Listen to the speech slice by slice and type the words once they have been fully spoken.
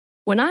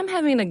When I'm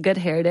having a good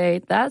hair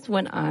day, that's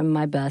when I'm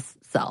my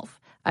best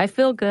self. I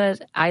feel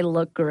good, I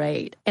look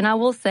great. And I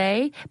will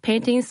say,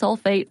 Pantene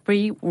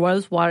sulfate-free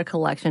rose water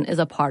collection is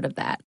a part of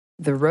that.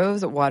 The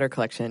Rose Water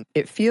Collection.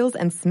 It feels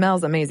and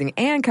smells amazing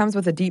and comes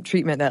with a deep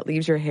treatment that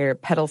leaves your hair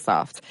petal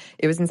soft.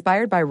 It was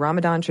inspired by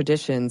Ramadan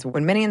traditions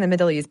when many in the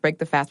Middle East break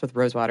the fast with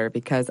rose water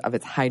because of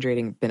its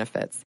hydrating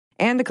benefits.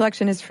 And the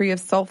collection is free of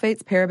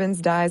sulfates,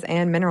 parabens, dyes,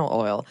 and mineral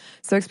oil.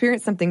 So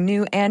experience something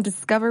new and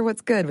discover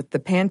what's good with the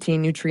Pantene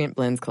Nutrient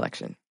Blends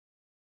collection.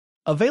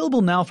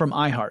 Available now from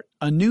iHeart,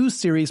 a new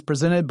series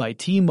presented by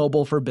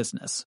T-Mobile for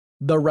Business,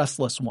 The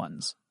Restless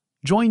Ones.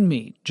 Join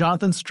me,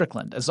 Jonathan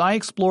Strickland, as I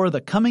explore the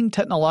coming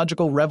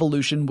technological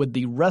revolution with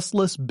the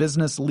restless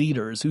business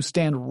leaders who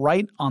stand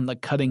right on the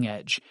cutting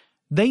edge.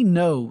 They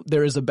know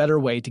there is a better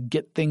way to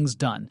get things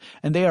done,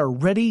 and they are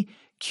ready,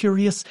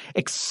 curious,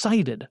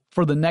 excited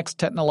for the next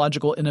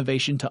technological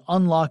innovation to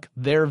unlock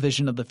their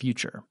vision of the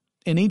future.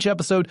 In each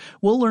episode,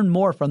 we'll learn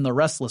more from the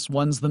restless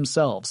ones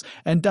themselves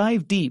and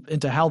dive deep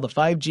into how the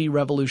 5G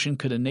revolution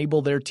could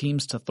enable their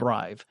teams to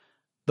thrive.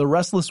 The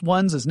Restless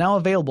Ones is now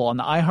available on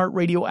the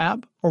iHeartRadio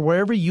app or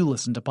wherever you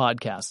listen to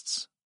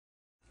podcasts.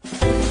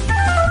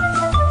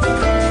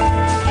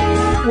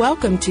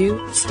 Welcome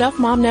to Stuff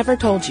Mom Never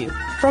Told You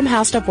from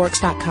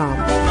HowStuffWorks.com.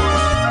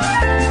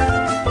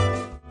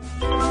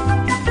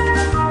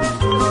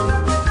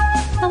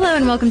 Hello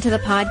and welcome to the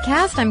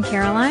podcast. I'm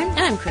Caroline. And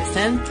I'm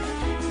Kristen.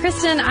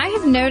 Kristen, I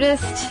have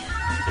noticed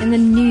in the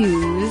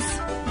news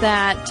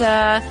that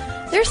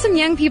there's some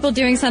young people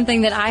doing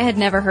something that I had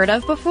never heard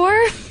of before.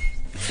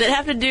 Does it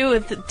have to do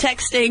with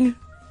texting?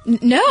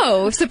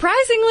 No,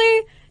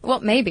 surprisingly.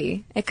 Well,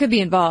 maybe. It could be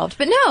involved.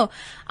 But no,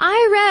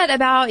 I read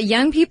about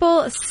young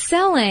people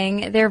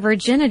selling their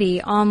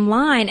virginity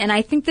online, and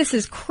I think this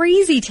is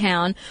crazy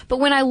town. But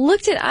when I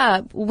looked it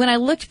up, when I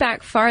looked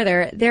back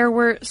farther, there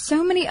were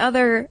so many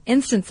other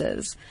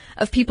instances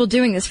of people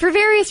doing this for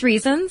various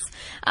reasons.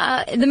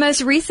 The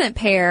most recent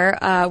pair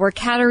were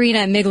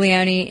Katerina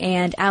Miglione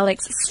and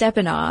Alex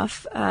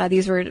Stepanoff.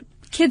 These were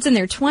kids in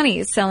their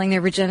 20s selling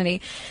their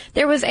virginity.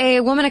 There was a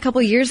woman a couple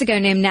years ago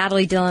named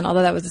Natalie Dillon,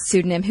 although that was a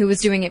pseudonym, who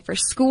was doing it for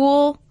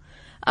school.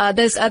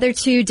 Those other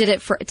two did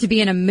it to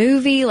be in a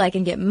movie,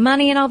 and get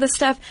money and all this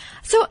stuff.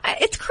 So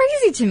it's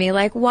crazy to me,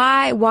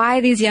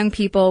 why these young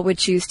people would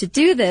choose to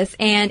do this.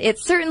 And it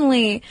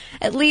certainly,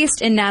 at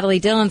least in Natalie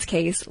Dillon's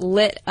case,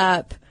 lit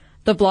up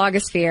the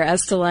blogosphere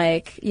as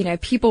to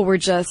people were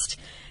just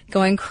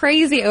going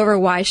crazy over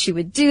why she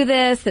would do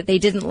this, that they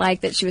didn't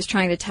like that she was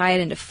trying to tie it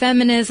into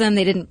feminism.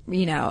 They didn't,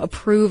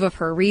 approve of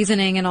her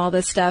reasoning and all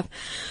this stuff.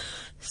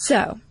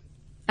 So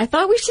I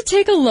thought we should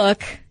take a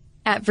look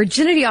at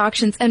virginity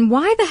auctions and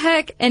why the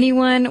heck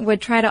anyone would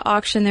try to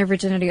auction their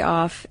virginity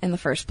off in the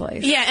first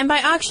place. Yeah, and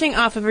by auctioning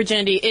off a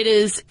virginity, it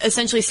is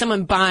essentially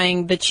someone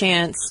buying the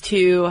chance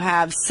to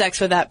have sex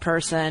with that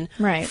person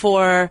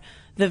for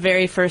the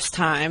very first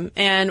time,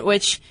 and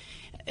which,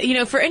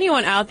 for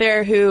anyone out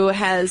there who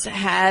has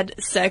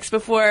had sex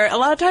before, a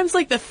lot of times,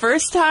 the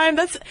first time,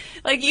 that's,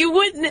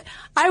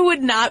 I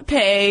would not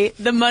pay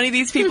the money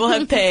these people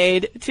have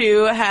paid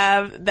to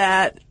have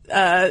that,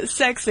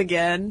 sex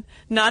again,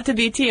 not to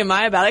be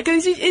TMI about it,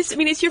 because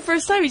it's your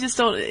first time, you just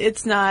don't,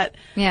 it's not,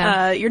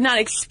 you're not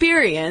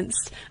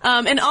experienced.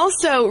 And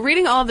also,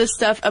 reading all this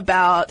stuff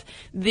about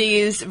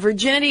these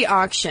virginity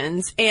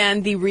auctions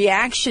and the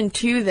reaction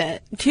to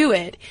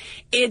it,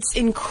 it's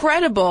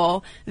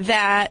incredible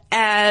that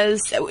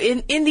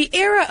in the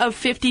era of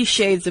 50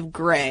 Shades of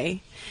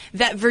Grey,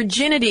 that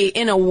virginity,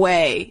 in a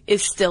way,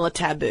 is still a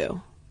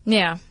taboo.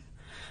 Yeah.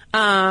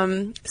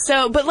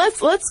 But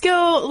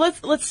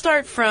let's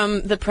start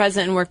from the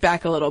present and work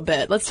back a little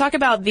bit. Let's talk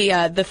about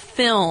the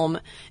film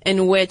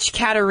in which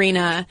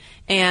Katerina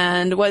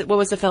and what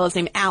was the fellow's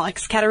name?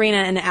 Katerina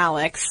and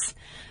Alex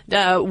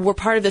were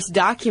part of this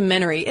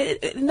documentary.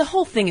 The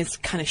whole thing is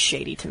kind of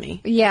shady to me.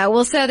 Yeah,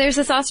 well, so there's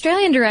this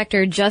Australian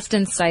director,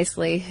 Justin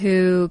Sisley,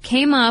 who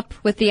came up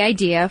with the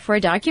idea for a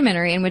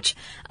documentary in which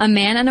a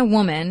man and a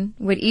woman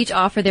would each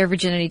offer their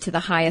virginity to the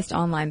highest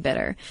online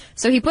bidder.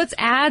 So he puts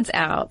ads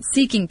out,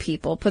 seeking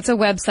people, puts a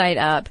website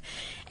up,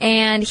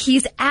 and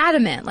he's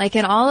adamant,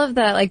 in all of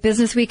the,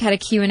 Business Week had a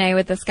Q&A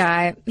with this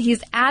guy,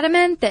 he's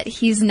adamant that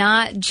he's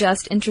not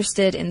just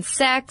interested in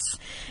sex,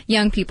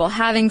 young people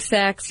having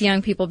sex,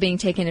 young people being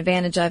taken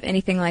advantage of,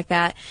 anything like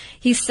that.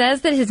 He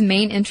says that his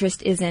main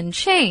interest is in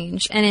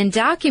change, and in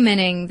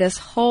documenting this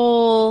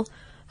whole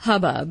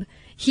hubbub,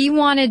 he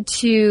wanted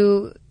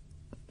to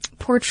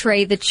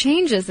portray the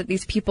changes that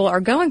these people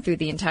are going through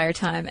the entire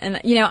time.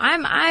 And,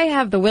 I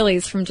have the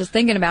willies from just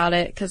thinking about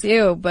it,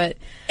 but...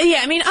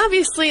 Yeah,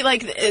 obviously,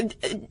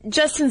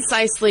 Justin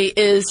Sisley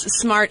is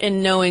smart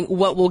in knowing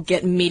what will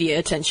get media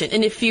attention.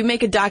 And if you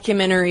make a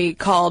documentary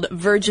called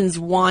Virgins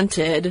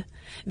Wanted,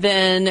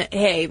 then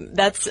hey,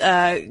 that's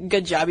a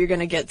good job. You're going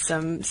to get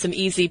some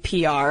easy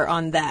PR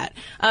on that.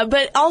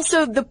 But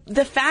also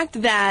the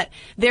fact that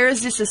there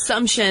is this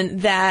assumption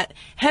that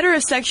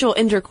heterosexual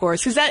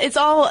intercourse, because it's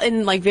all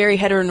in like very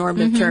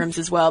heteronormative terms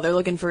as well. They're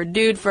looking for a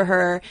dude for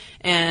her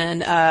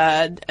and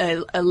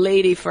a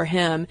lady for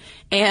him,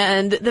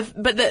 and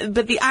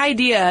the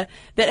idea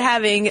that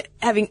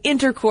having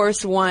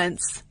intercourse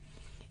once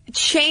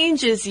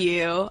changes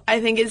you,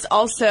 I think, is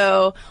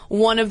also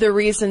one of the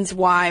reasons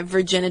why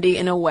virginity,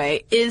 in a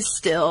way, is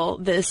still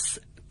this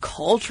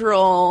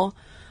cultural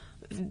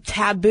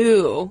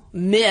taboo,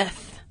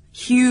 myth,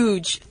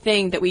 huge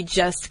thing that we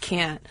just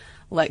can't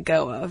let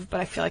go of.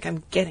 But I feel like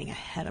I'm getting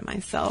ahead of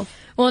myself.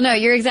 Well, no,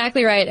 you're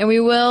exactly right, and we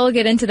will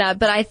get into that,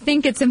 but I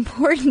think it's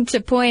important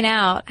to point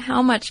out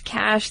how much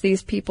cash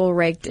these people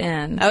raked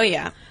in. Oh,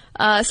 yeah.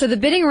 So the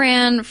bidding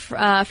ran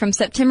from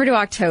September to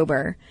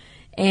October,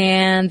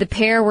 and the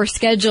pair were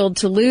scheduled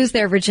to lose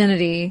their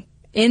virginity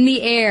in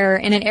the air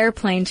in an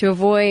airplane to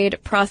avoid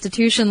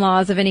prostitution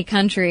laws of any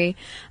country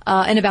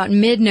in about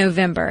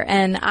mid-November.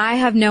 And I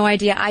have no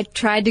idea. I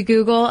tried to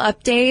Google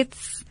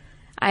updates.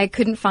 I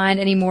couldn't find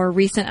any more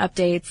recent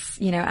updates,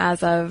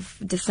 as of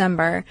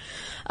December.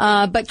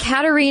 But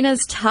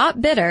Katerina's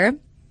top bidder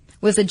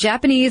was a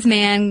Japanese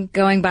man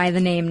going by the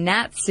name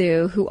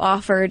Natsu, who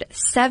offered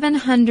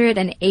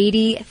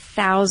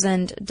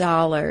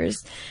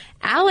 $780,000.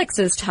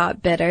 Alex's top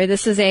bidder,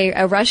 this is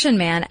a Russian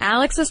man,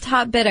 Alex's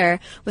top bidder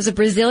was a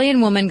Brazilian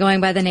woman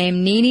going by the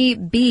name Nini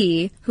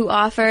B, who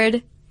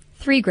offered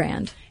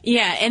 $3,000.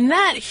 Yeah, and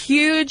that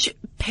huge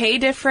pay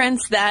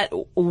difference, that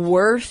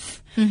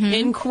worth,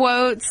 in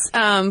quotes,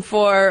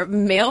 for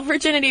male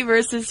virginity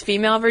versus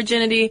female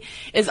virginity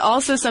is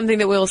also something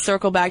that we'll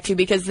circle back to,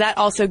 because that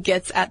also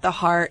gets at the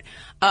heart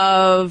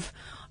of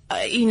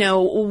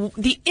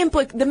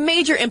the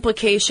major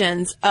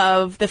implications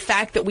of the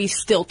fact that we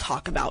still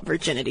talk about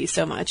virginity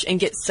so much and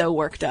get so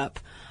worked up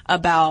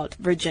about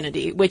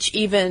virginity, which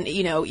even,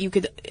 you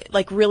could,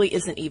 really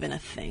isn't even a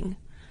thing.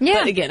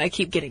 Yeah. But again, I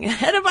keep getting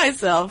ahead of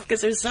myself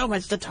because there's so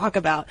much to talk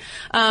about.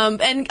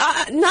 And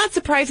not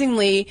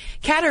surprisingly,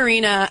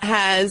 Katerina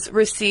has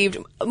received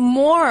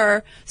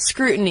more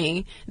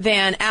scrutiny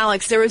than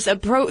Alex. There was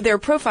there are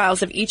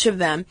profiles of each of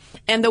them,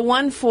 and the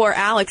one for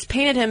Alex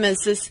painted him as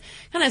this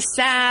kind of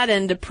sad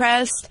and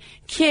depressed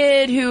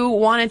kid who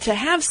wanted to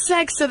have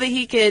sex so that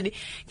he could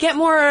get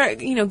more,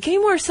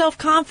 gain more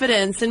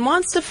self-confidence and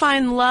wants to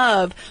find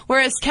love,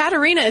 whereas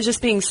Katerina is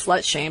just being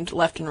slut-shamed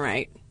left and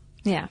right.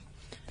 Yeah.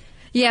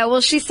 Yeah,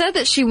 well, she said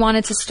that she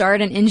wanted to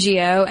start an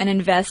NGO and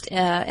invest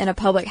in a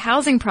public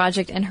housing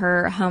project in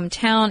her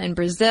hometown in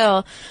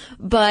Brazil,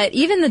 but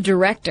even the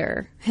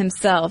director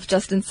himself,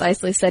 Justin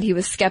Sicely, said he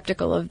was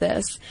skeptical of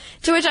this.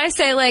 To which I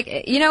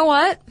say, you know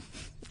what?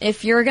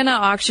 If you're gonna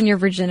auction your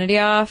virginity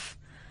off,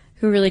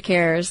 who really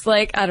cares?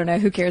 I don't know,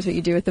 who cares what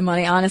you do with the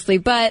money, honestly,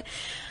 but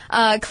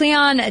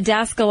Cleon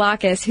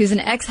Daskalakis, who's an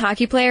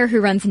ex-hockey player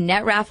who runs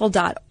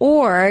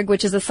netraffle.org,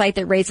 which is a site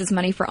that raises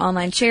money for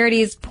online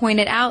charities,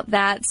 pointed out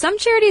that some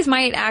charities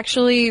might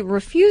actually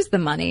refuse the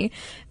money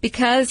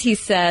because, he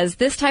says,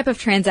 this type of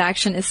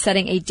transaction is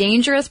setting a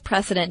dangerous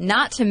precedent,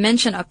 not to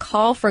mention a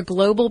call for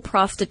global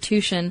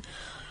prostitution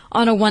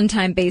on a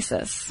one-time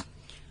basis.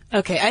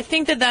 Okay, I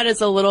think that is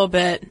a little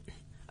bit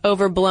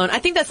overblown. I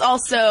think that's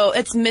also,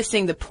 it's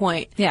missing the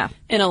point. Yeah.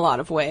 In a lot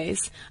of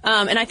ways.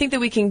 And I think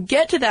that we can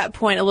get to that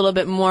point a little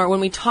bit more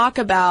when we talk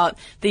about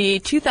the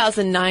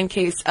 2009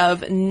 case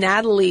of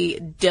Natalie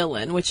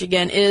Dillon, which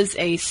again is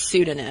a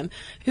pseudonym,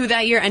 who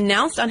that year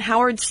announced on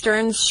Howard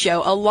Stern's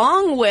show,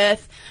 along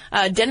with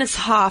Dennis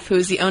Hoff, who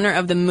is the owner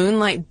of the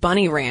Moonlight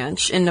Bunny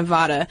Ranch in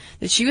Nevada,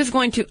 that she was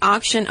going to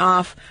auction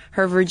off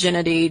her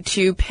virginity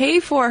to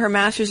pay for her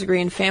master's degree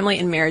in family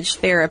and marriage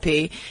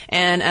therapy,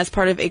 and as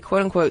part of a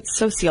quote-unquote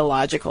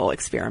sociological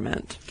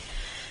experiment.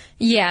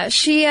 Yeah,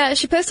 she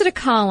posted a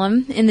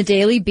column in the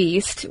Daily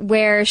Beast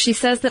where she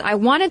says that I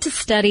wanted to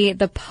study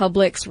the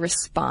public's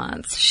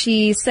response.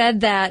 She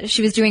said that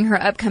she was doing her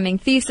upcoming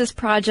thesis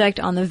project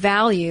on the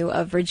value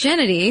of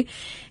virginity,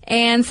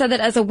 and said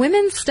that as a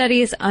women's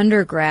studies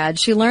undergrad,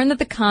 she learned that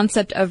the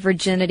concept of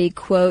virginity,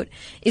 quote,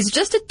 is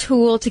just a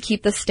tool to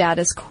keep the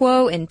status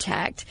quo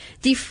intact.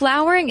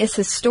 Deflowering is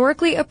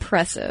historically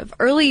oppressive.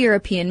 Early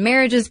European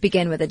marriages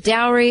began with a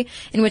dowry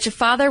in which a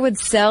father would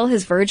sell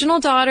his virginal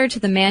daughter to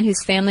the man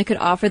whose family could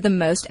offer the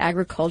most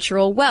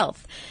agricultural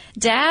wealth.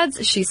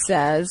 Dads, she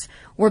says,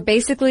 were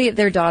basically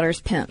their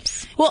daughters'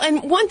 pimps. Well,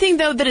 and one thing,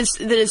 though, that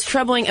is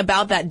troubling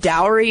about that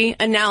dowry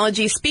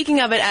analogy, speaking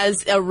of it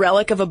as a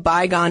relic of a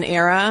bygone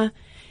era,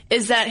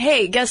 is that,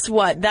 hey, guess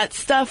what? That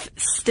stuff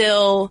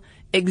still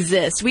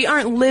exists. We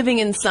aren't living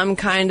in some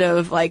kind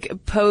of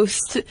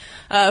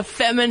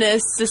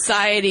post-feminist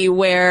society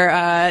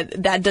where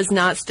that does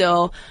not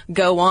still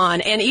go on.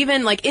 And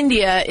even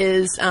India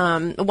is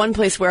one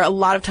place where a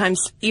lot of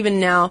times, even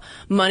now,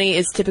 money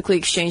is typically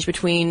exchanged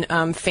between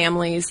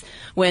families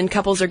when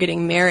couples are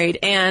getting married.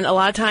 And a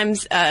lot of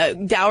times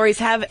dowries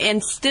have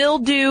and still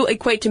do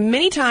equate to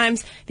many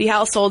times the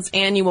household's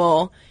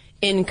annual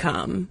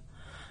income.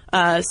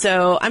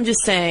 So I'm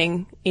just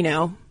saying,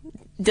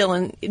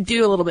 Dylan,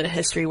 do a little bit of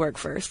history work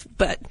first,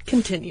 but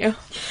continue.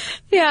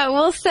 Yeah,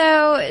 well,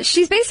 so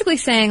she's basically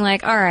saying,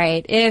 like, all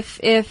right, if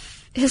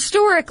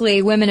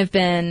historically women have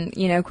been,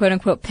 quote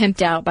unquote,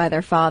 pimped out by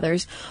their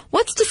fathers,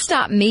 what's to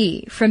stop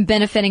me from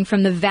benefiting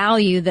from the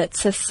value that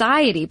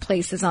society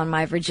places on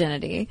my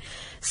virginity?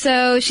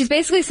 So she's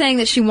basically saying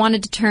that she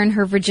wanted to turn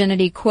her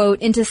virginity,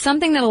 quote, into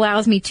something that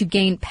allows me to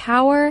gain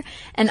power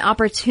and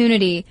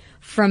opportunity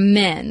from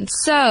men.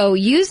 So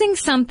using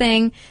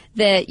something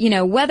that,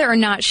 whether or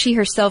not she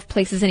herself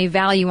places any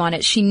value on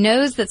it, she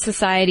knows that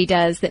society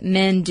does, that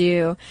men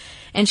do,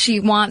 and she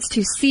wants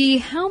to see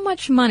how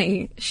much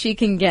money she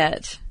can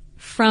get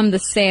from the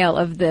sale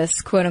of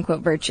this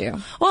quote-unquote virtue.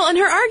 Well, and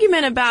her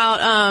argument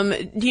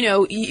about,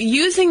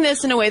 using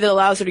this in a way that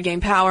allows her to gain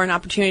power and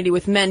opportunity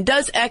with men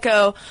does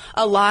echo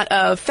a lot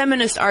of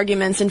feminist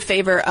arguments in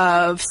favor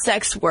of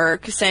sex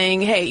work,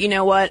 saying, hey, you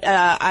know what,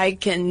 I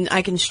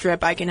can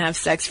strip, I can have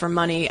sex for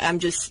money. I'm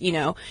just,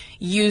 turning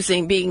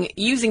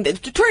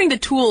the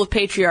tool of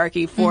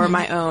patriarchy for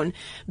my own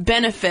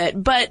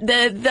benefit. But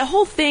the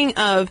whole thing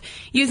of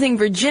using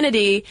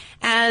virginity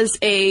as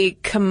a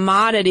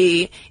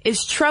commodity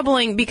is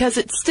troubling because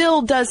it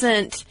still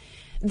doesn't,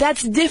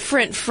 that's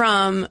different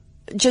from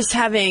just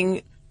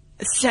having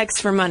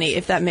sex for money,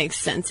 if that makes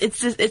sense.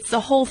 It's the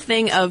whole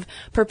thing of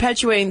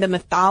perpetuating the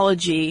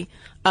mythology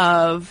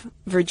of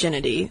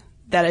virginity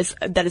that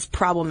is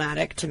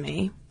problematic to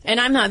me. And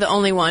I'm not the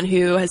only one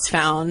who has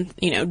found,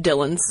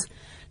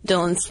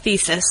 Dylan's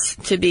thesis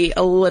to be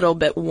a little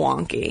bit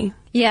wonky.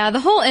 Yeah, the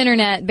whole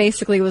internet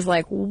basically was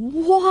like,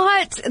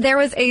 what? There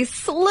was a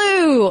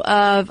slew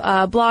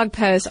of blog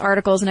posts,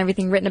 articles, and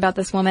everything written about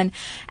this woman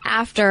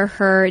after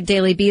her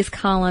Daily Beast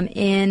column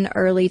in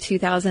early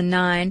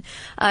 2009.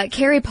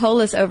 Carrie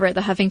Polis over at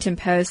the Huffington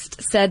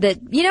Post said that,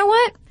 you know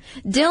what?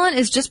 Dylan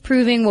is just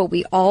proving what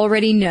we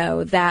already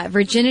know, that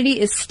virginity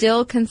is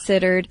still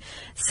considered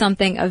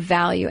something of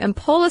value. And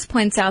Polis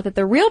points out that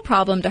the real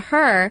problem to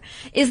her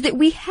is that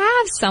we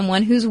have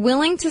someone who's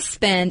willing to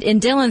spend, in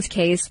Dylan's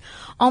case,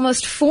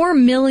 almost $4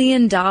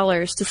 million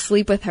to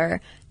sleep with her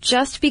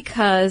just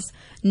because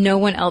no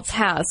one else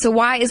has. So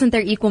why isn't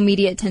there equal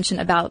media attention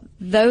about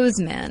those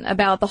men,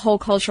 about the whole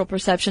cultural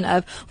perception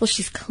of, well,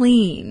 she's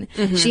clean.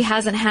 She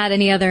hasn't had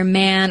any other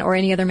man or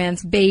any other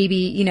man's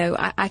baby.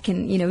 I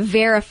can,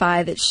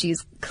 verify that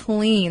she's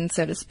clean,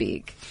 so to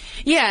speak.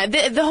 Yeah,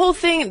 the whole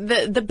thing,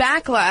 the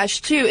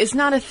backlash, too, is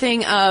not a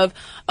thing of,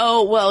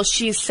 oh, well,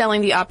 she's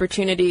selling the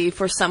opportunity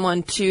for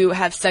someone to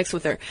have sex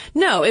with her.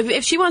 No,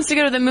 if she wants to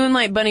go to the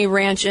Moonlight Bunny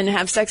Ranch and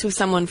have sex with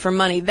someone for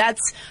money,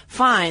 that's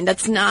fine.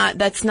 That's not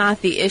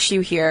the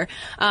issue here.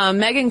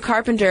 Megan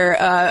Carpenter,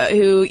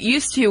 who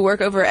used to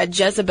work over at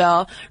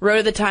Jezebel, wrote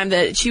at the time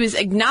that she was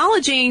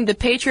acknowledging the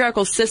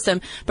patriarchal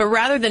system, but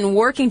rather than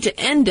working to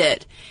end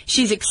it,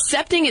 she's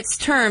accepting its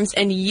terms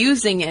and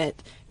using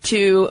it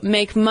to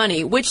make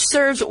money, which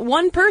serves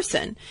one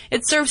person.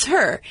 It serves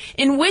her.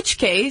 In which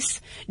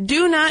case,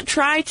 do not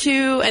try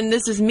to, and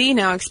this is me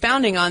now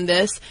expounding on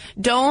this,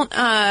 don't,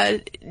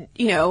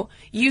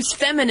 use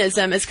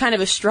feminism as kind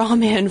of a straw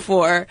man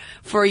for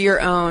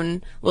your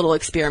own little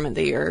experiment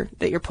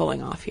that you're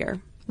pulling off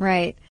here.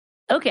 Right.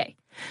 Okay.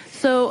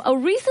 So a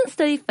recent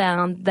study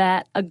found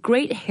that a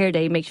great hair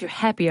day makes you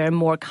happier and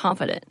more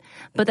confident.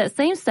 But that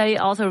same study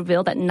also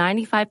revealed that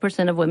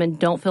 95% of women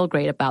don't feel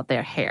great about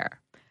their hair.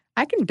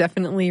 I can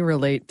definitely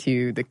relate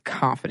to the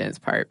confidence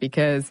part,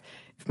 because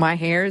if my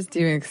hair is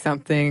doing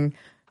something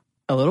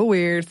a little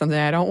weird, something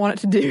I don't want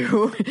it to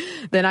do,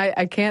 then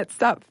I can't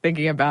stop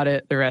thinking about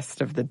it the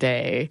rest of the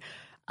day.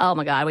 Oh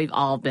my God, we've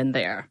all been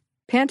there.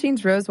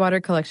 Pantene's Rosewater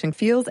collection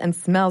feels and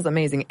smells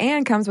amazing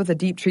and comes with a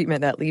deep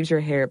treatment that leaves your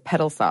hair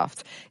petal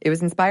soft. It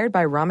was inspired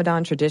by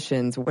Ramadan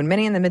traditions when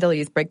many in the Middle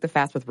East break the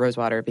fast with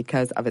rosewater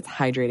because of its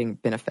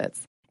hydrating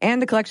benefits.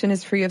 And the collection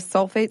is free of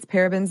sulfates,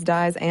 parabens,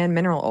 dyes, and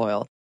mineral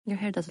oil. Your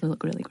hair doesn't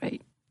look really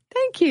great.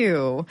 Thank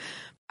you.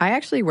 I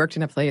actually worked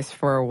in a place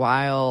for a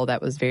while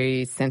that was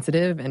very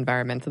sensitive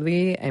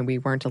environmentally, and we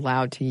weren't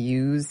allowed to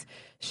use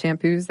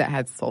shampoos that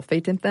had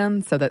sulfate in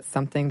them, so that's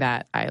something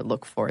that I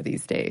look for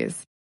these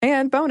days.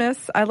 And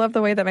bonus, I love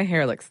the way that my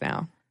hair looks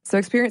now. So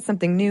experience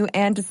something new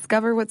and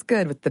discover what's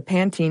good with the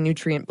Pantene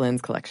Nutrient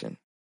Blends collection.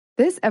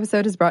 This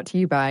episode is brought to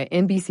you by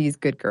NBC's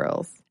Good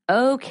Girls.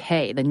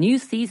 Okay, the new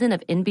season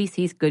of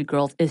NBC's Good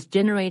Girls is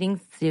generating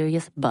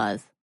serious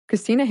buzz.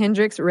 Christina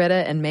Hendricks,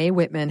 Retta, and Mae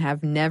Whitman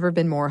have never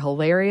been more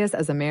hilarious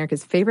as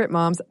America's favorite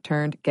moms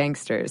turned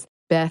gangsters,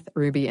 Beth,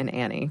 Ruby, and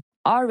Annie.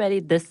 Already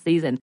this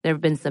season, there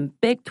have been some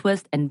big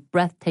twists and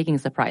breathtaking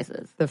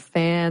surprises. The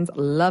fans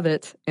love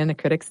it, and the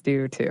critics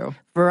do, too.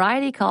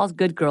 Variety calls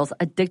Good Girls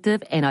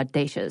addictive and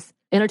audacious.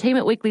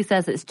 Entertainment Weekly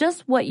says it's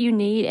just what you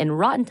need, and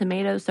Rotten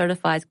Tomatoes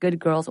certifies Good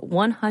Girls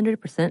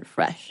 100%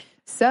 fresh.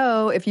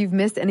 So, if you've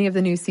missed any of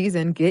the new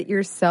season, get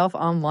yourself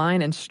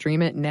online and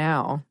stream it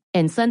now.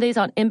 And Sundays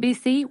on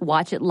NBC,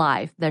 watch it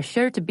live. There's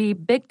sure to be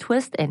big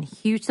twists and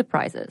huge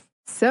surprises.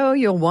 So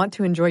you'll want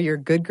to enjoy your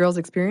Good Girls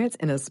experience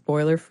in a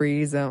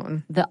spoiler-free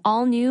zone. The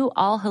all-new,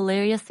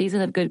 all-hilarious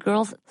season of Good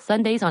Girls,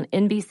 Sundays on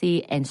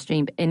NBC and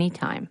streamed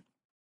anytime.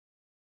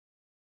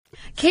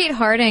 Kate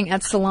Harding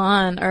at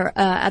Salon,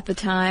 at the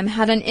time,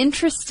 had an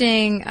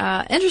interesting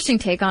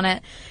take on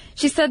it.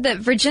 She said that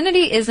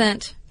virginity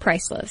isn't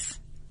priceless,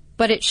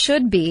 but it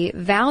should be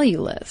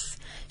valueless.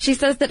 She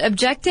says that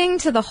objecting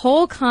to the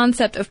whole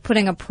concept of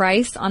putting a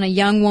price on a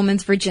young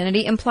woman's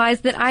virginity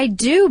implies that I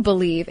do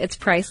believe it's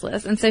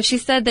priceless. And so she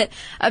said that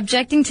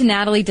objecting to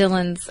Natalie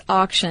Dillon's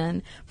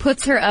auction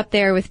puts her up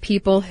there with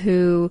people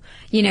who,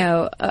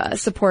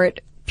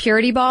 support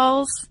purity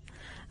balls,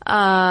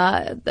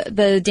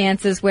 the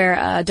dances where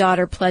a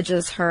daughter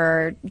pledges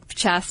her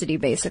chastity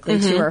basically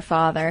to her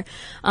father.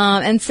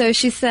 And so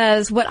she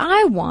says, what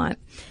I want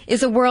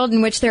is a world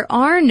in which there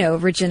are no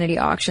virginity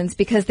auctions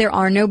because there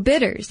are no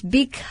bidders,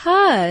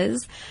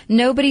 because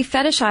nobody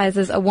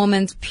fetishizes a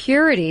woman's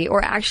purity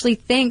or actually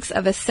thinks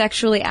of a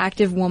sexually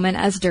active woman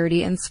as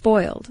dirty and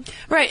spoiled.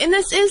 Right, and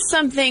this is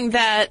something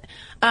that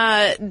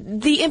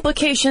the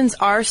implications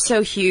are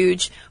so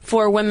huge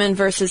for women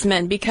versus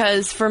men,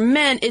 because for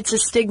men it's a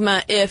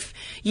stigma if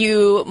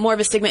you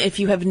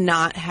have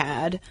not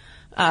had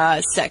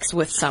sex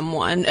with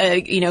someone.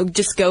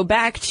 Just go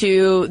back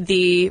to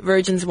the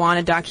Virgins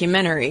Wanted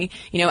documentary.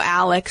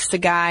 Alex, the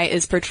guy,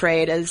 is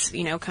portrayed as,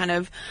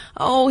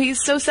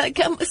 he's so sad.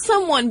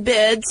 Someone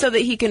bid so that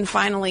he can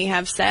finally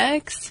have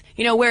sex.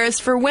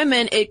 Whereas for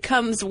women, it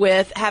comes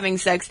with having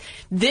sex,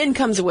 then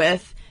comes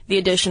with the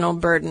additional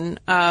burden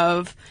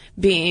of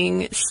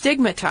being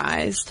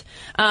stigmatized.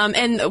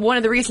 And one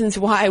of the reasons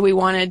why we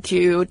wanted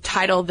to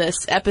title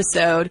this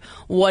episode,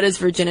 What is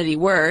Virginity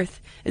Worth?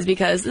 Is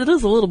because it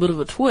is a little bit of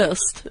a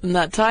twist in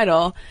that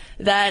title,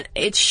 that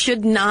it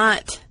should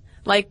not,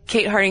 like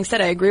Kate Harding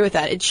said, I agree with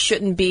that, it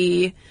shouldn't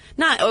be,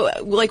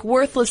 not, like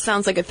worthless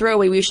sounds like a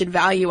throwaway, we should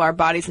value our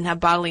bodies and have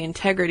bodily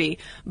integrity,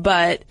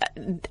 but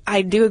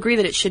I do agree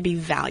that it should be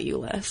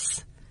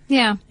valueless.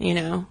 Yeah.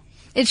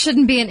 It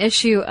shouldn't be an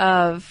issue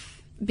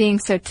of being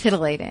so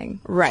titillating.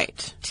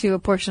 Right. To a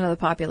portion of the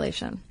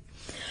population.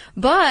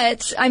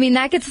 But,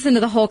 that gets us into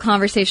the whole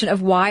conversation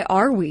of why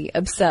are we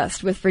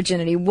obsessed with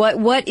virginity?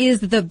 What is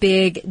the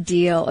big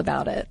deal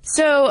about it?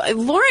 So,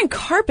 Lauren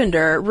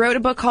Carpenter wrote a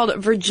book called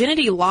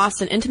Virginity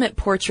Lost, an Intimate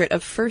Portrait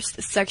of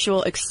First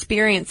Sexual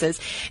Experiences.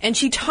 And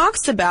she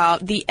talks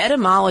about the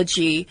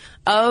etymology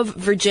of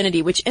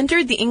virginity, which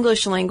entered the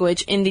English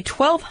language in the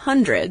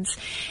 1200s.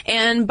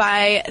 And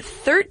by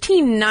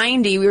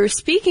 1390, we were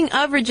speaking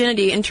of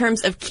virginity in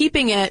terms of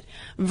keeping it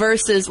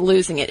versus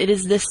losing it. It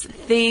is this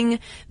thing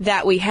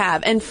that we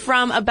have. And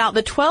from about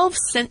the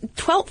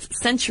 12th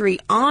century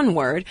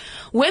onward,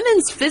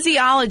 women's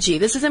physiology,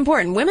 this is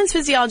important, women's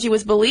physiology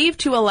was believed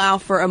to allow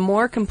for a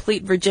more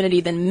complete virginity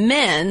than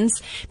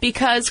men's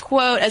because,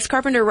 quote, as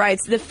Carpenter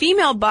writes, the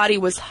female body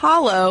was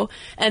hollow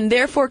and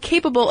therefore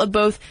capable of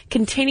both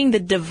containing the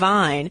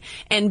divine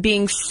and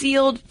being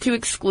sealed to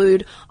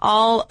exclude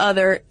all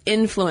other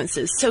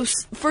influences. So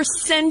for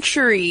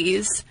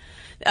centuries,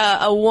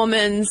 a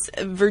woman's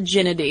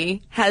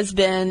virginity has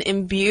been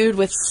imbued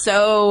with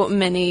so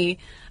many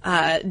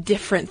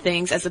different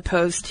things as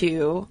opposed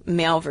to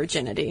male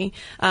virginity.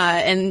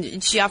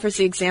 And she offers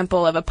the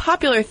example of a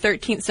popular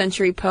 13th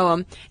century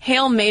poem,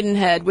 Hail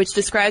Maidenhead, which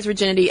describes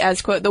virginity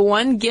as, quote, the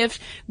one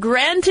gift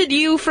granted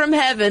you from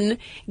heaven,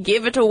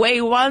 give it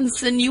away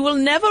once and you will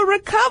never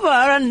recover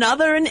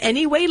another in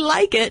any way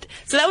like it.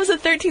 So that was a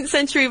 13th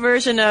century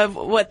version of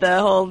what the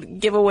whole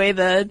give away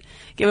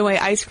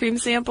ice cream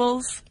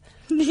samples.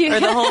 Yeah. Or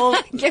the whole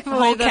give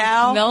away the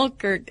cow.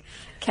 Milk or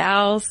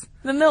cows.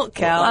 The milk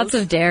cows. Lots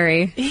of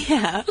dairy.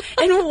 Yeah.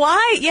 And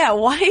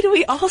why do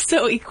we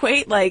also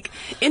equate,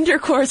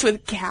 intercourse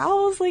with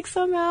cows,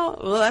 somehow?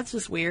 Well, that's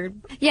just weird.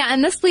 Yeah,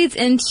 and this leads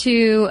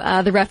into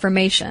the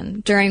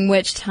Reformation, during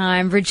which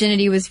time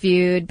virginity was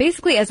viewed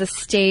basically as a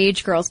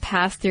stage girls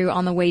passed through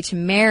on the way to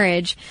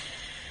marriage.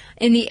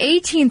 In the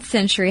 18th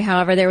century,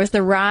 however, there was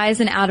the rise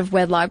in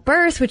out-of-wedlock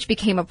births, which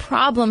became a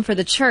problem for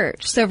the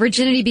church. So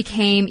virginity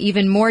became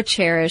even more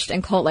cherished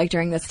and cult-like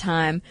during this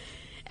time.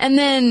 And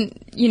then,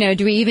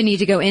 do we even need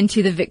to go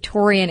into the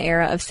Victorian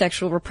era of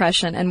sexual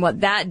repression and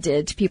what that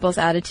did to people's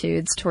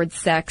attitudes towards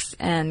sex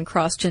and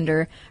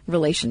cross-gender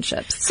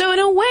relationships? So in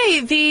a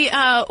way,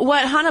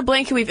 what Hannah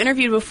Blank, who we've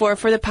interviewed before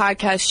for the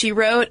podcast, she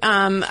wrote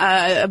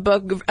a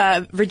book,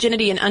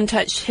 Virginity and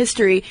Untouched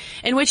History,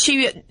 in which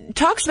she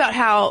talks about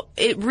how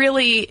it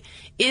really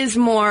is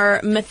more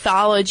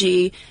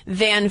mythology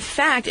than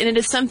fact, and it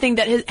is something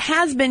that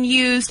has been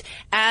used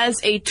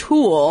as a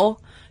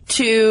tool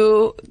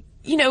to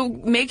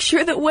make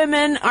sure that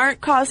women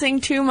aren't causing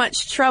too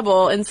much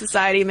trouble in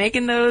society,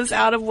 making those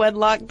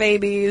out-of-wedlock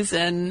babies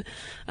and,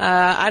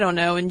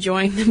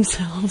 enjoying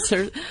themselves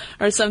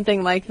or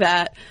something like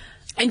that.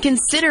 And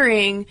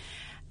considering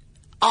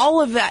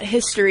all of that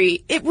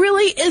history, it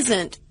really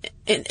isn't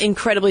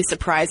incredibly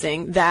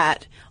surprising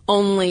that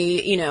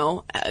only,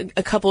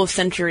 a couple of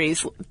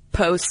centuries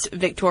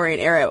post-Victorian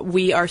era,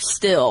 we are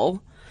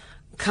still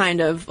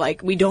kind of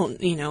we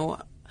don't,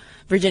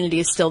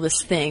 virginity is still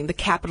this thing, the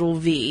capital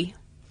V.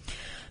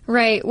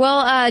 Right.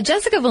 Well,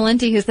 Jessica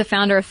Valenti, who's the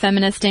founder of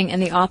Feministing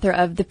and the author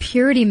of The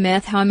Purity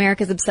Myth, How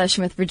America's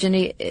Obsession with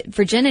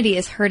Virginity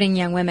is Hurting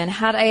Young Women,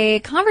 had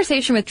a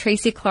conversation with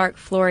Tracy Clark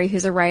Flory,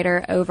 who's a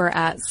writer over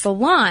at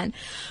Salon.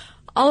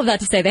 All of that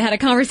to say, they had a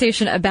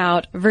conversation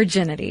about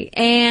virginity.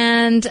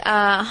 And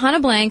Hannah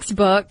Blank's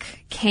book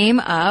came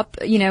up.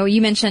 You know, you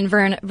mentioned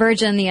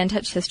Virgin, the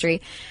Untouched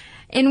History,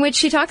 in which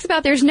she talks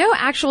about there's no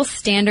actual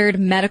standard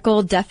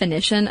medical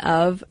definition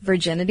of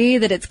virginity,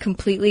 that it's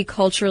completely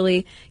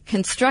culturally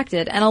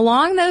constructed. And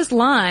along those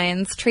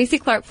lines, Tracy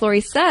Clark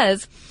Flory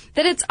says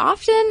that it's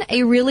often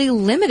a really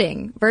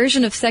limiting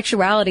version of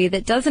sexuality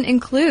that doesn't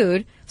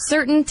include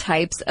certain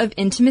types of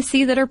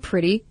intimacy that are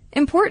pretty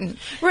important.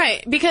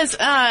 Right, because,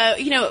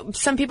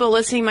 some people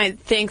listening might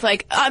think,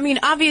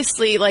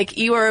 obviously,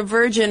 you are a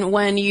virgin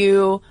when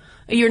you're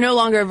no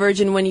longer a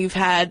virgin when you've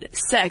had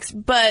sex,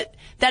 but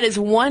that is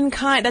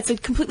that's a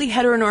completely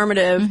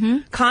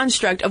heteronormative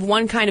construct of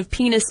one kind of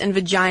penis and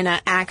vagina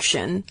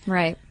action.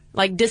 Right.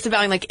 Like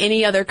disavowing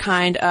any other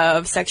kind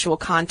of sexual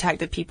contact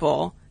that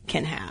people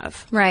can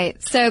have. Right.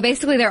 So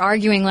basically they're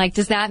arguing,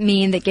 does that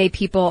mean that gay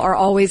people are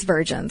always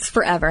virgins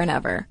forever and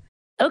ever?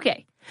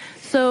 Okay.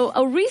 So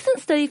a recent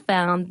study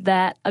found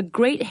that a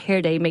great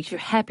hair day makes you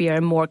happier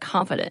and more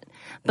confident.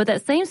 But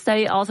that same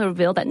study also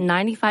revealed that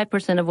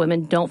 95% of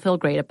women don't feel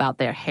great about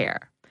their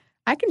hair.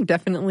 I can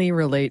definitely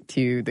relate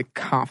to the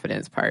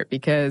confidence part,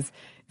 because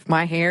if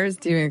my hair is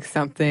doing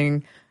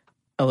something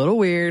a little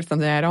weird,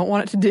 something I don't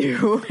want it to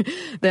do,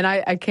 then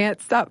I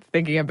can't stop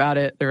thinking about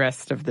it the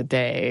rest of the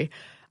day.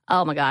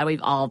 Oh my God,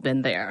 we've all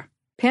been there.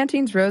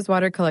 Pantene's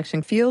Rosewater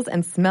collection feels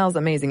and smells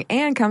amazing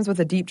and comes with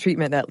a deep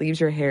treatment that leaves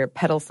your hair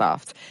petal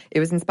soft. It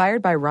was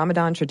inspired by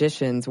Ramadan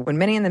traditions when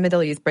many in the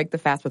Middle East break the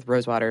fast with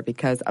rosewater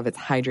because of its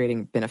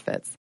hydrating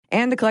benefits.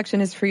 And the collection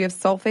is free of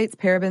sulfates,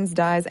 parabens,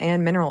 dyes,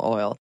 and mineral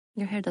oil.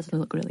 Your hair doesn't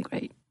look really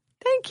great.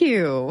 Thank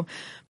you.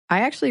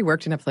 I actually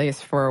worked in a place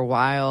for a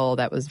while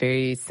that was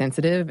very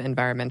sensitive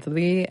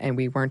environmentally, and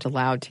we weren't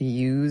allowed to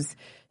use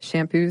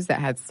shampoos that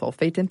had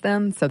sulfate in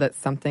them, so that's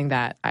something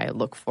that I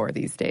look for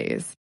these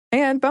days.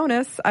 And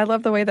bonus, I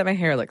love the way that my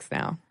hair looks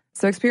now.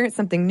 So experience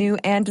something new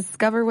and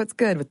discover what's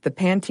good with the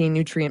Pantene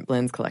Nutrient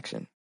Blends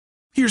collection.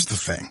 Here's the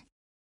thing.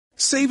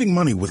 Saving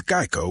money with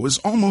Geico is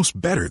almost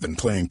better than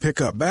playing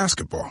pickup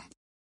basketball.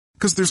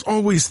 Because there's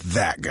always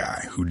that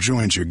guy who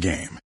joins your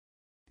game.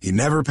 He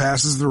never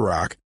passes the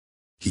rock,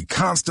 he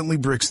constantly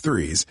bricks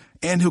threes,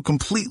 and he'll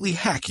completely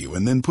hack you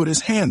and then put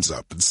his hands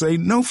up and say,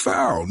 "No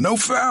foul, no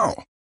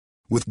foul."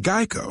 With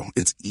Geico,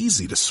 it's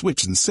easy to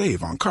switch and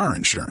save on car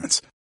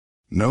insurance.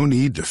 No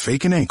need to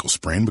fake an ankle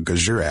sprain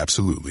because you're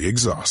absolutely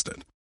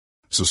exhausted.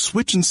 So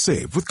switch and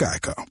save with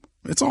Geico.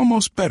 It's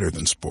almost better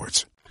than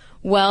sports.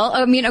 Well,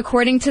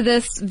 according to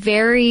this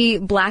very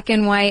black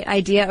and white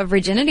idea of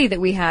virginity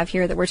that we have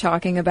here that we're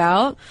talking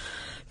about,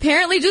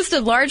 apparently just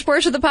a large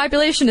portion of the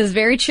population is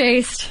very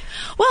chaste.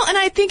 Well, and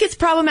I think it's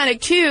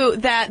problematic, too,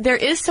 that there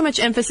is so much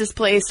emphasis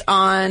placed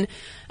on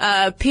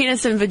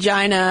penis and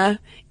vagina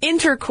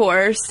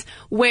intercourse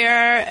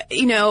where,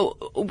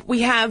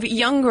 we have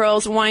young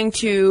girls wanting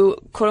to,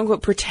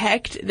 quote-unquote,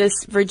 protect this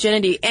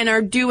virginity and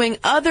are doing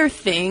other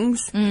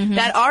things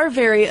that are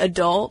very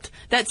adult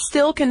that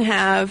still can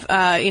have,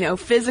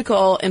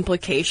 physical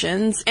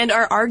implications and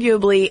are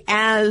arguably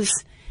as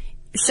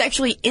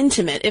sexually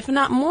intimate, if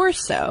not more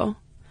so.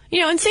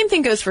 And same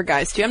thing goes for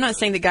guys, too. I'm not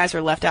saying that guys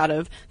are left out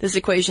of this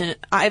equation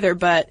either,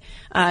 but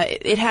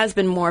it has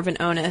been more of an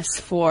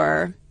onus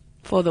for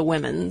the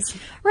women's.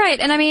 Right.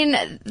 And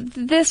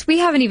we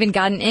haven't even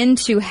gotten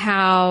into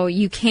how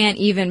you can't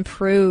even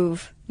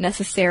prove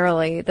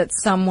necessarily that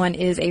someone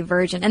is a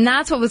virgin. And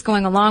that's what was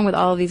going along with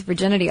all of these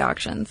virginity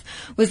auctions,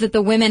 was that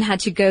the women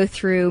had to go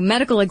through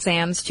medical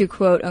exams to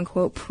quote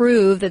unquote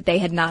prove that they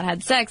had not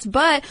had sex.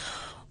 But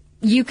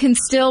you can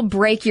still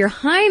break your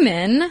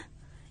hymen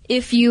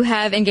if you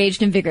have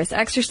engaged in vigorous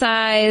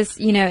exercise,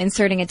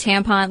 inserting a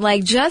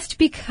tampon. Just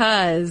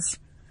because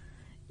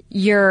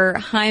your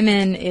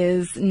hymen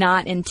is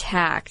not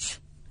intact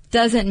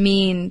doesn't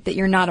mean that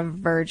you're not a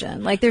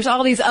virgin. There's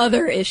all these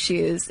other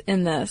issues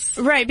in this.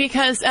 Right,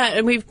 because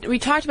we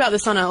talked about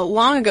this on a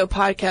long ago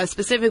podcast,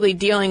 specifically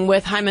dealing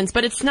with hymens,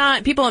 but it's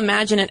not, people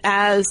imagine it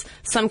as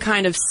some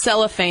kind of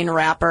cellophane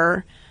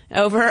wrapper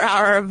over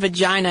our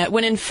vagina,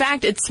 when in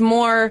fact it's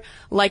more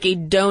like a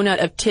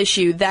donut of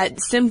tissue that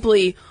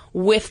simply,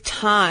 with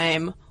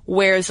time,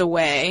 wears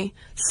away.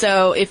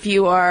 So if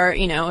you are,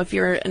 if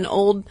you're an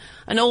old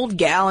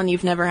gal and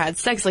you've never had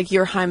sex,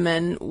 your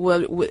hymen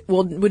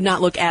would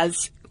not look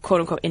as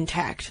quote unquote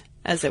intact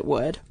as it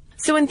would.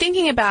 So in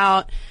thinking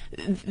about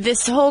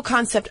this whole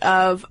concept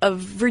of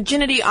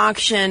virginity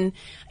auction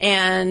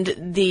and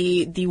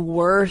the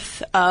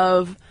worth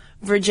of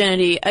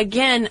virginity,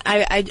 again,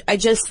 I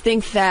just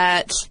think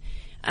that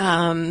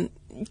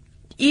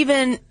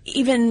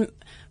even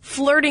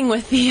flirting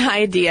with the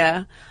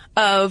idea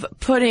of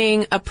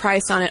putting a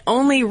price on it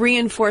only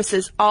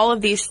reinforces all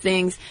of these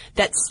things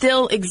that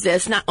still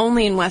exist, not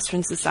only in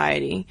Western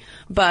society,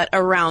 but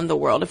around the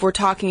world. If we're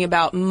talking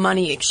about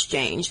money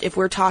exchange, if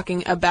we're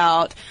talking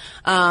about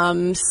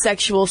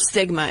sexual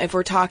stigma, if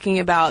we're talking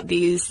about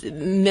these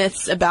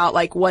myths about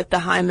like what the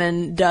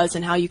hymen does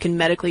and how you can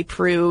medically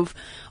prove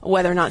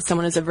whether or not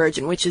someone is a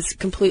virgin, which is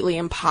completely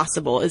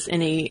impossible, as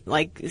any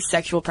like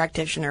sexual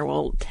practitioner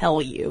will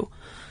tell you.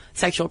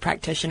 Sexual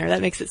practitioner, that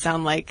makes it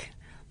sound like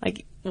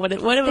what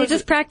they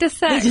just practice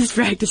sex. They just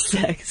practice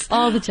sex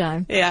all the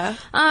time. Yeah.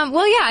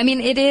 Well, yeah. I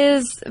mean,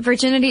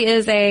 virginity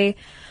is a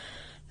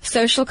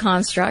social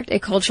construct, a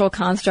cultural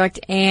construct,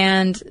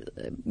 and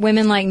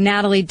women like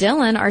Natalie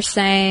Dillon are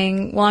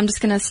saying, well, I'm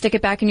just going to stick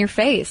it back in your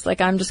face. Like,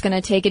 I'm just going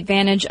to take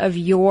advantage of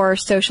your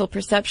social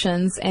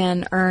perceptions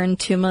and earn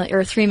 $4 million?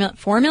 Yeah,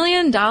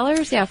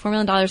 $4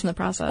 million in the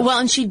process. Well,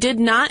 and she did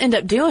not end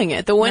up doing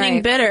it. The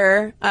winning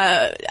bidder,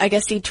 I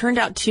guess he turned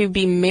out to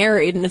be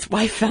married, and his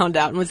wife found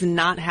out and was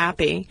not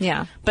happy.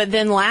 Yeah. But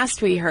then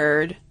last we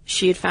heard,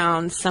 she had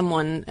found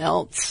someone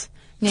else.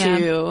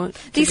 Yeah.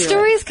 These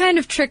stories kind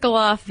of trickle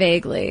off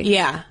vaguely.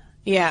 Yeah.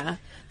 Yeah.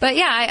 But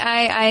yeah,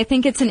 I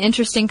think it's an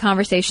interesting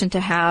conversation to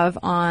have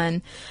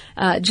on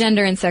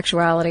gender and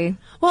sexuality.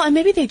 Well, and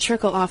maybe they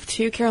trickle off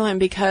too, Caroline,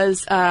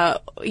 because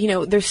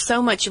there's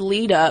so much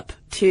lead up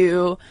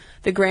to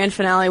the grand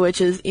finale, which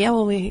is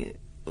we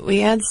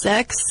had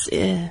sex,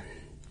 and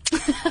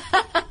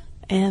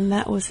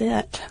that was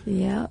it.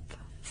 Yep.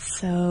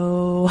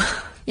 So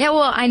yeah,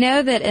 well, I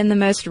know that in the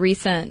most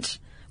recent,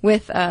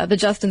 with the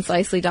Justin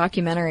Slicely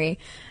documentary,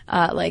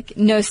 like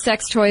no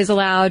sex toys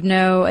allowed,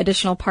 no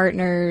additional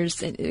partners,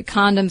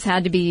 condoms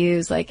had to be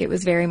used. Like, it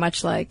was very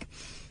much like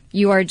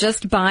you are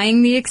just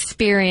buying the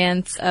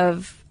experience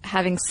of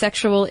having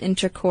sexual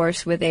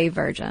intercourse with a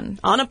virgin.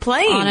 On a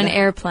plane. On an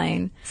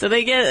airplane. So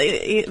they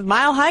get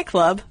Mile High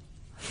Club.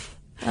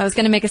 I was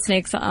going to make a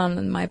snakes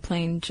on my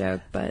plane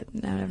joke, but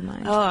no, never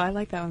mind. Oh, I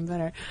like that one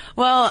better.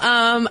 Well,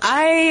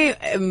 I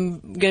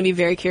am going to be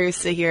very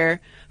curious to hear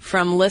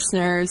from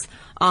listeners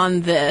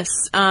on this.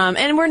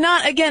 And we're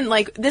not, again,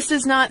 like, this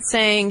is not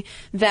saying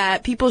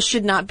that people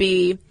should not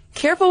be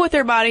careful with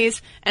their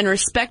bodies and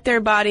respect their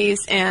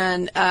bodies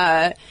and,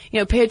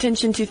 pay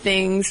attention to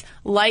things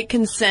like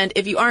consent.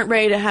 If you aren't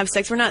ready to have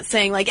sex, we're not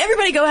saying, like,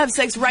 everybody go have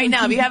sex right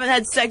now. If you haven't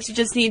had sex, you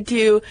just need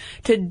to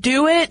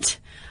do it.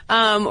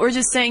 We're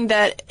just saying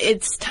that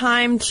it's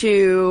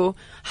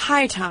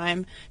high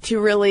time to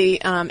really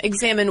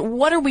examine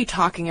what are we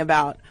talking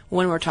about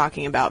when we're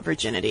talking about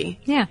virginity.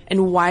 Yeah.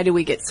 And why do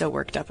we get so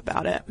worked up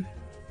about it?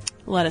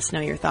 Let us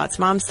know your thoughts.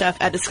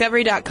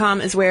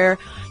 momstuff@discovery.com is where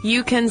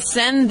you can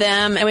send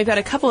them. And we've got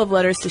a couple of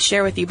letters to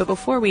share with you. But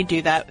before we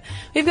do that,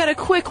 we've got a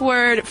quick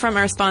word from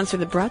our sponsor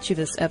that brought you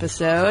this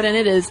episode. And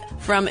it is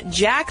from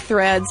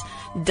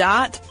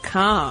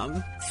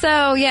jackthreads.com.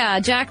 So, yeah,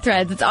 Jack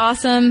Threads. It's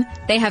awesome.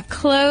 They have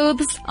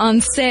clothes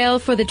on sale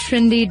for the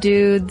trendy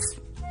dudes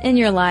in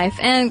your life.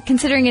 And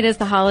considering it is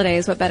the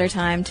holidays, what better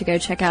time to go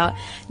check out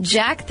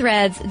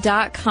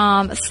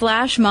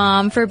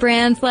jackthreads.com/mom for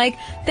brands like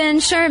Ben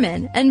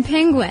Sherman and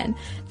Penguin.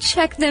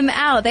 Check them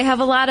out. They have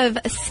a lot of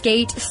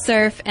skate,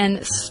 surf, and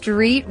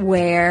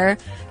streetwear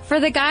for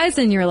the guys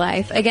in your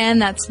life. Again,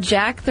 that's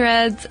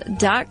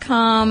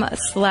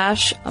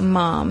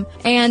jackthreads.com/mom.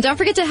 And don't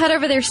forget to head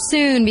over there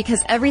soon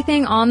because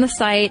everything on the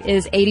site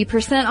is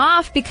 80%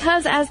 off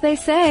because, as they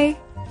say,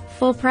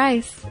 full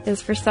price is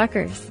for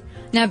suckers.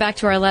 Now back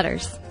to our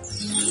letters.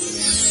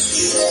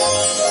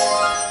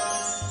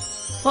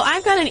 Well,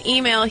 I've got an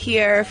email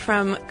here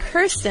from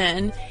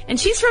Kirsten, and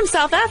she's from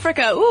South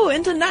Africa. Ooh,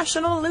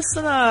 international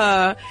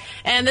listener.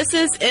 And this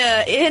is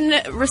in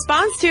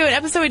response to an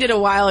episode we did a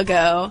while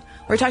ago.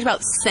 We talked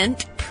about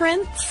scent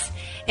prints.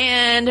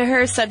 And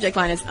her subject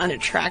line is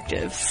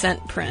unattractive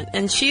scent print.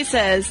 And she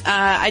says,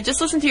 I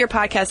just listened to your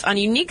podcast on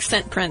unique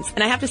scent prints,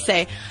 and I have to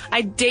say,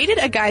 I dated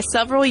a guy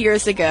several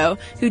years ago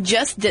who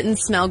just didn't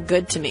smell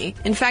good to me.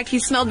 In fact, he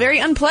smelled very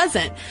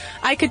unpleasant.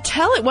 I could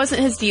tell it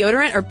wasn't his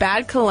deodorant or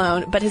bad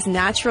cologne, but his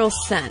natural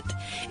scent.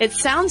 It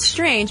sounds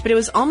strange, but it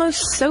was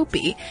almost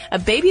soapy. A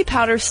baby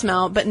powder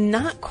smell, but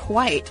not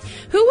quite.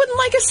 Who wouldn't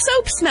like a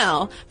soap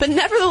smell? But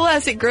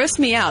nevertheless, it grossed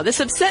me out. This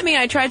upset me,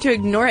 and I tried to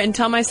ignore it and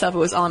tell myself it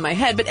was all in my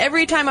head, but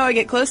every time I would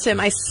get close to him,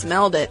 I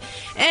smelled it.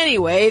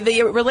 Anyway,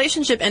 the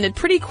relationship ended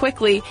pretty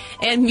quickly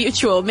and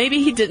mutual.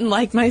 Maybe he didn't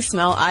like my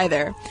smell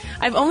either.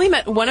 I've only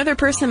met one other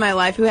person in my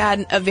life who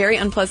had a very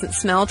unpleasant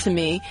smell to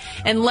me,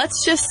 and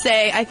let's just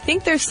say I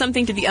think there's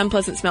something to the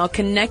unpleasant smell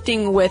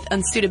connecting with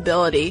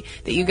unsuitability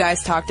that you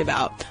guys talked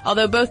about.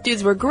 Although both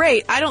dudes were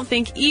great, I don't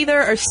think either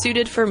are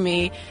suited for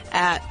me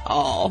at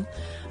all.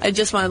 I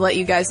just want to let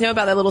you guys know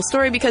about that little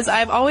story because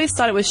I've always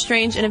thought it was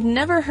strange and have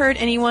never heard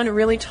anyone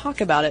really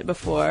talk about it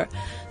before.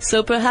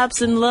 So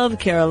perhaps in love,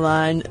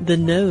 Caroline, the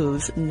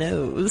nose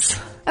knows.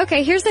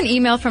 Okay, here's an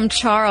email from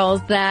Charles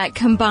that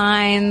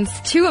combines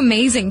two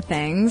amazing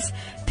things,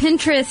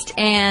 Pinterest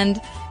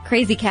and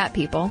crazy cat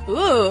people.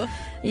 Ooh.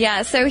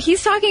 Yeah, so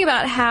he's talking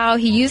about how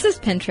he uses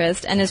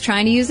Pinterest and is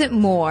trying to use it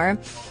more.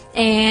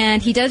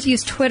 And he does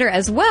use Twitter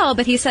as well,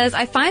 but he says,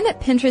 I find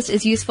that Pinterest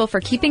is useful for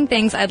keeping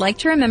things I'd like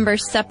to remember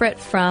separate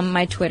from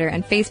my Twitter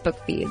and Facebook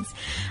feeds.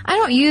 I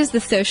don't use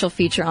the social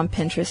feature on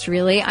Pinterest,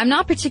 really. I'm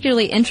not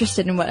particularly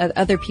interested in what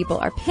other people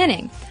are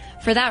pinning.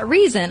 For that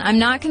reason, I'm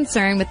not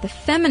concerned with the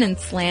feminine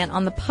slant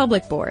on the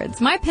public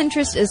boards. My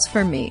Pinterest is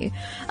for me.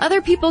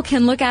 Other people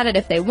can look at it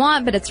if they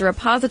want, but it's a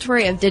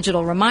repository of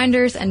digital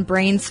reminders and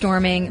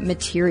brainstorming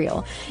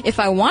material. If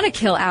I want to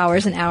kill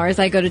hours and hours,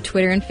 I go to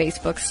Twitter and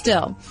Facebook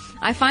still.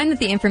 I find that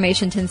the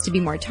information tends to be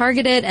more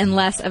targeted and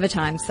less of a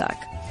time suck.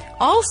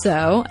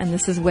 Also, and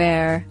this is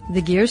where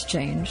the gears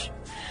change,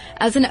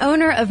 as an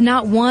owner of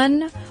not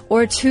one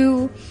or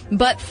two,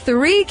 but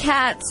 3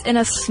 cats in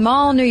a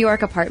small New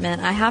York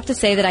apartment, I have to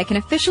say that I can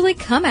officially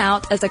come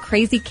out as a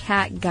crazy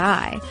cat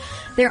guy.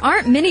 There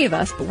aren't many of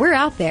us, but we're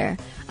out there.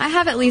 I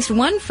have at least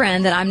one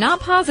friend that I'm not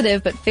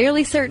positive, but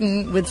fairly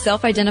certain would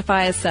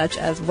self-identify as such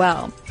as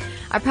well.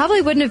 I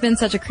probably wouldn't have been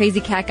such a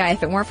crazy cat guy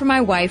if it weren't for my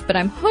wife, but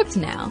I'm hooked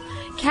now.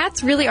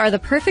 Cats really are the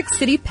perfect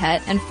city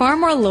pet and far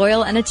more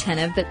loyal and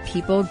attentive than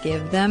people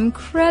give them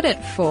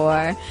credit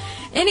for.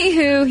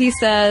 Anywho, he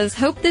says,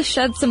 hope this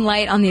sheds some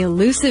light on the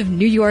elusive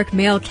New York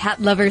male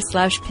cat lover /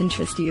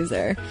 Pinterest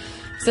user.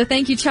 So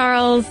thank you,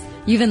 Charles.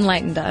 You've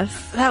enlightened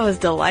us. That was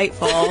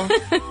delightful.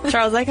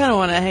 Charles, I kind of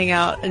want to hang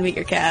out and meet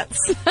your cats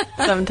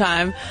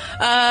sometime.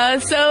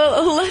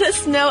 So let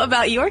us know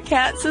about your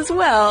cats as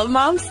well.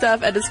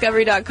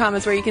 Momstuff@discovery.com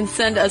is where you can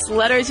send us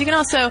letters. You can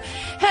also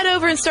head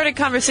over and start a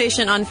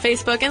conversation on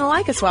Facebook and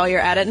like us while you're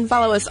at it, and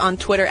follow us on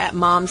Twitter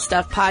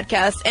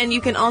 @MomStuffPodcast. And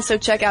you can also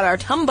check out our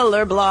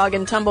Tumblr blog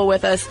and tumble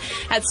with us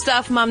at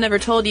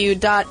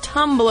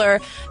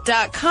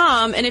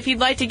stuffmomnevertoldyou.tumblr.com. And if you'd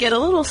like to get a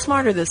little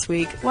smarter this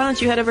week, why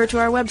don't you head over to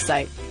our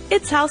website?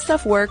 It's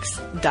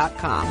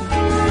howstuffworks.com.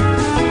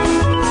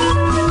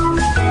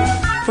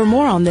 For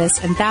more on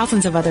this and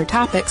thousands of other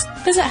topics,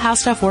 visit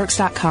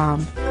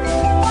howstuffworks.com.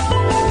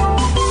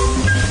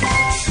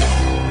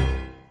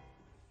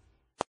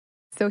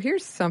 So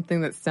here's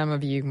something that some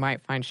of you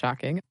might find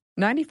shocking.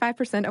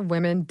 95% of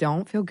women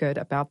don't feel good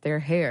about their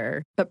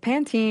hair. But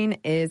Pantene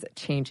is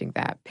changing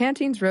that.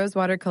 Pantene's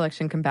Rosewater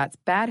collection combats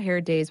bad hair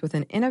days with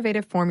an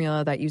innovative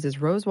formula that uses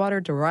rosewater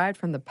derived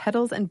from the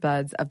petals and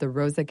buds of the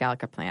Rosa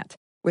gallica plant.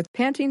 With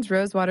Pantene's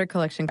Rosewater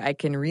collection, I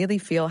can really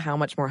feel how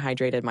much more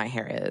hydrated my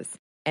hair is.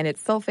 And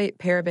it's sulfate,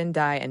 paraben,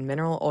 dye, and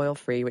mineral oil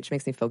free, which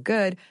makes me feel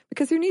good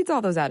because who needs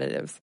all those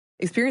additives?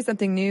 Experience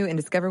something new and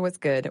discover what's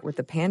good with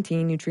the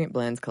Pantene Nutrient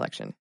Blends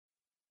collection.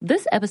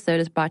 This episode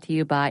is brought to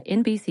you by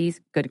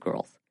NBC's Good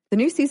Girls. The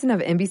new season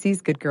of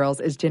NBC's Good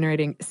Girls is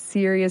generating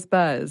serious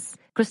buzz.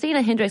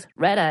 Christina Hendricks,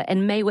 Retta,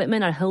 and Mae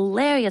Whitman are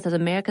hilarious as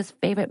America's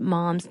favorite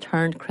moms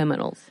turned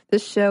criminals.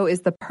 This show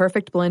is the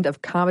perfect blend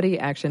of comedy,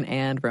 action,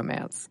 and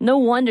romance. No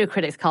wonder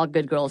critics call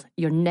Good Girls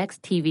your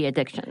next TV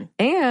addiction.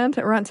 And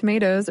Rotten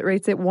Tomatoes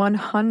rates it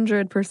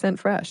 100%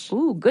 fresh.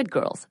 Ooh, Good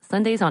Girls,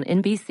 Sundays on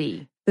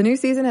NBC. The new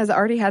season has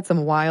already had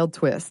some wild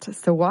twists,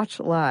 so watch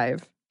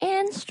live.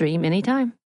 And stream anytime.